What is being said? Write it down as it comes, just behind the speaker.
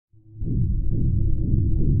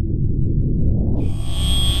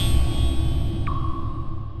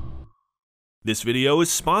This video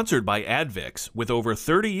is sponsored by Advix. With over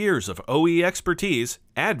 30 years of OE expertise,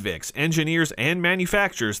 Advix engineers and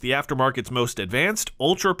manufactures the aftermarket's most advanced,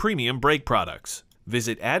 ultra-premium brake products.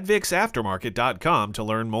 Visit advixaftermarket.com to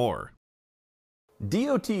learn more.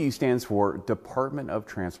 DOT stands for Department of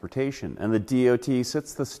Transportation, and the DOT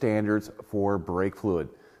sets the standards for brake fluid.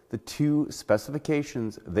 The two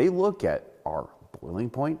specifications they look at are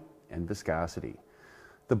boiling point and viscosity.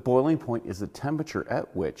 The boiling point is the temperature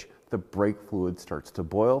at which the brake fluid starts to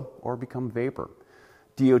boil or become vapor.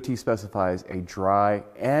 DOT specifies a dry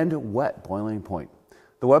and wet boiling point.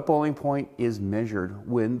 The wet boiling point is measured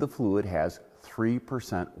when the fluid has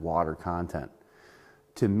 3% water content.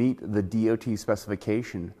 To meet the DOT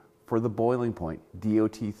specification for the boiling point,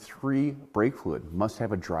 DOT-3 brake fluid must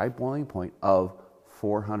have a dry boiling point of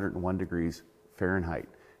 401 degrees Fahrenheit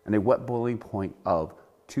and a wet boiling point of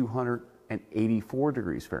 284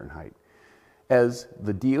 degrees Fahrenheit. As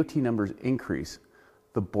the DOT numbers increase,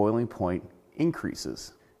 the boiling point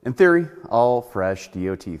increases. In theory, all fresh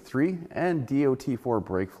DOT-3 and DOT-4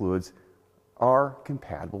 brake fluids are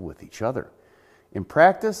compatible with each other. In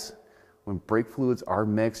practice, when brake fluids are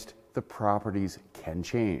mixed, the properties can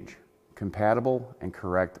change. Compatible and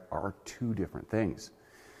correct are two different things.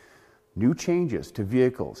 New changes to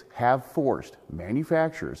vehicles have forced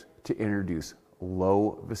manufacturers to introduce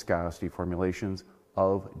low viscosity formulations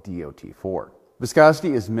of DOT-4.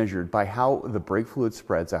 Viscosity is measured by how the brake fluid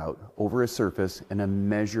spreads out over a surface in a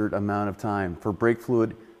measured amount of time. For brake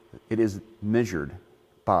fluid, it is measured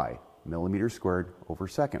by millimeters squared over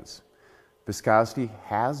seconds. Viscosity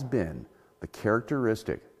has been the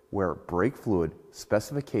characteristic where brake fluid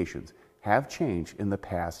specifications have changed in the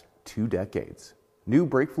past 2 decades. New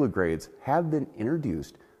brake fluid grades have been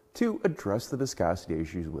introduced to address the viscosity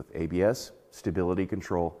issues with ABS, stability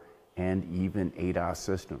control, and even ADAS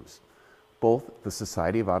systems. Both the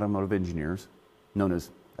Society of Automotive Engineers, known as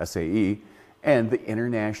SAE, and the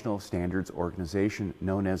International Standards Organization,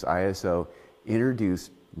 known as ISO,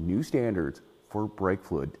 introduced new standards for brake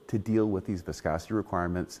fluid to deal with these viscosity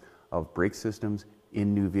requirements of brake systems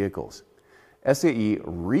in new vehicles. SAE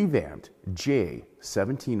revamped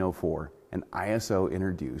J1704 and ISO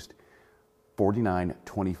introduced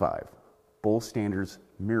 4925. Both standards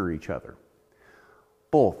mirror each other.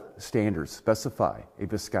 Both standards specify a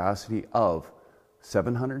viscosity of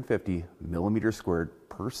 750 millimeters squared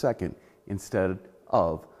per second instead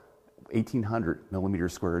of 1800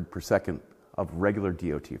 millimeters squared per second of regular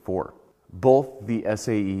DOT-4. Both the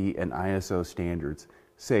SAE and ISO standards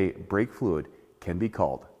say brake fluid can be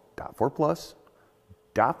called DOT-4 Plus,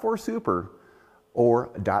 DOT-4 Super,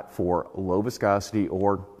 or DOT-4 Low Viscosity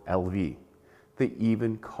or LV. They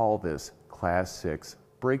even call this Class 6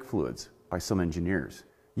 brake fluids by some engineers.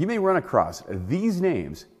 You may run across these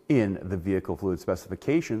names in the vehicle fluid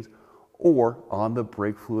specifications or on the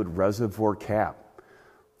brake fluid reservoir cap.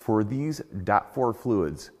 For these DOT-4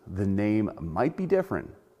 fluids, the name might be different,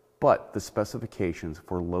 but the specifications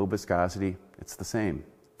for low viscosity, it's the same.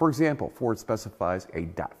 For example, Ford specifies a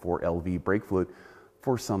DOT-4 LV brake fluid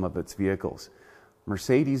for some of its vehicles.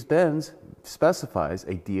 Mercedes-Benz specifies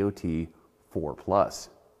a DOT-4 Plus.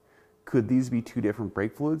 Could these be two different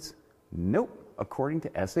brake fluids? Nope. According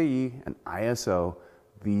to SAE and ISO,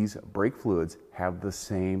 these brake fluids have the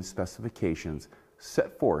same specifications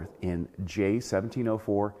set forth in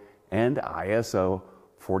J1704 and ISO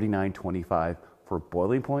 4925 for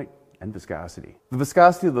boiling point and viscosity. The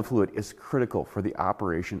viscosity of the fluid is critical for the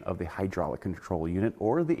operation of the hydraulic control unit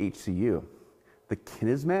or the HCU. The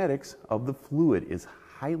kinematics of the fluid is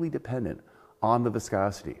highly dependent on the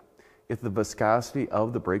viscosity. If the viscosity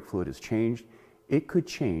of the brake fluid is changed, it could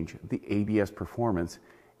change the ABS performance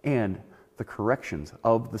and the corrections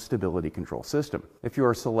of the stability control system. If you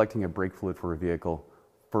are selecting a brake fluid for a vehicle,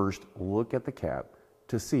 first look at the cap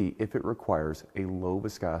to see if it requires a low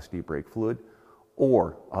viscosity brake fluid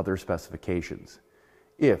or other specifications.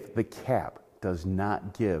 If the cap does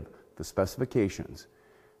not give the specifications,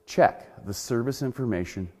 check the service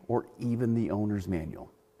information or even the owner's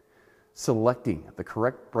manual. Selecting the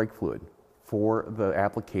correct brake fluid for the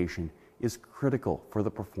application is critical for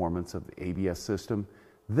the performance of the ABS system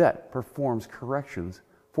that performs corrections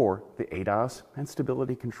for the ADAS and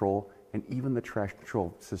stability control and even the traction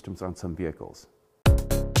control systems on some vehicles.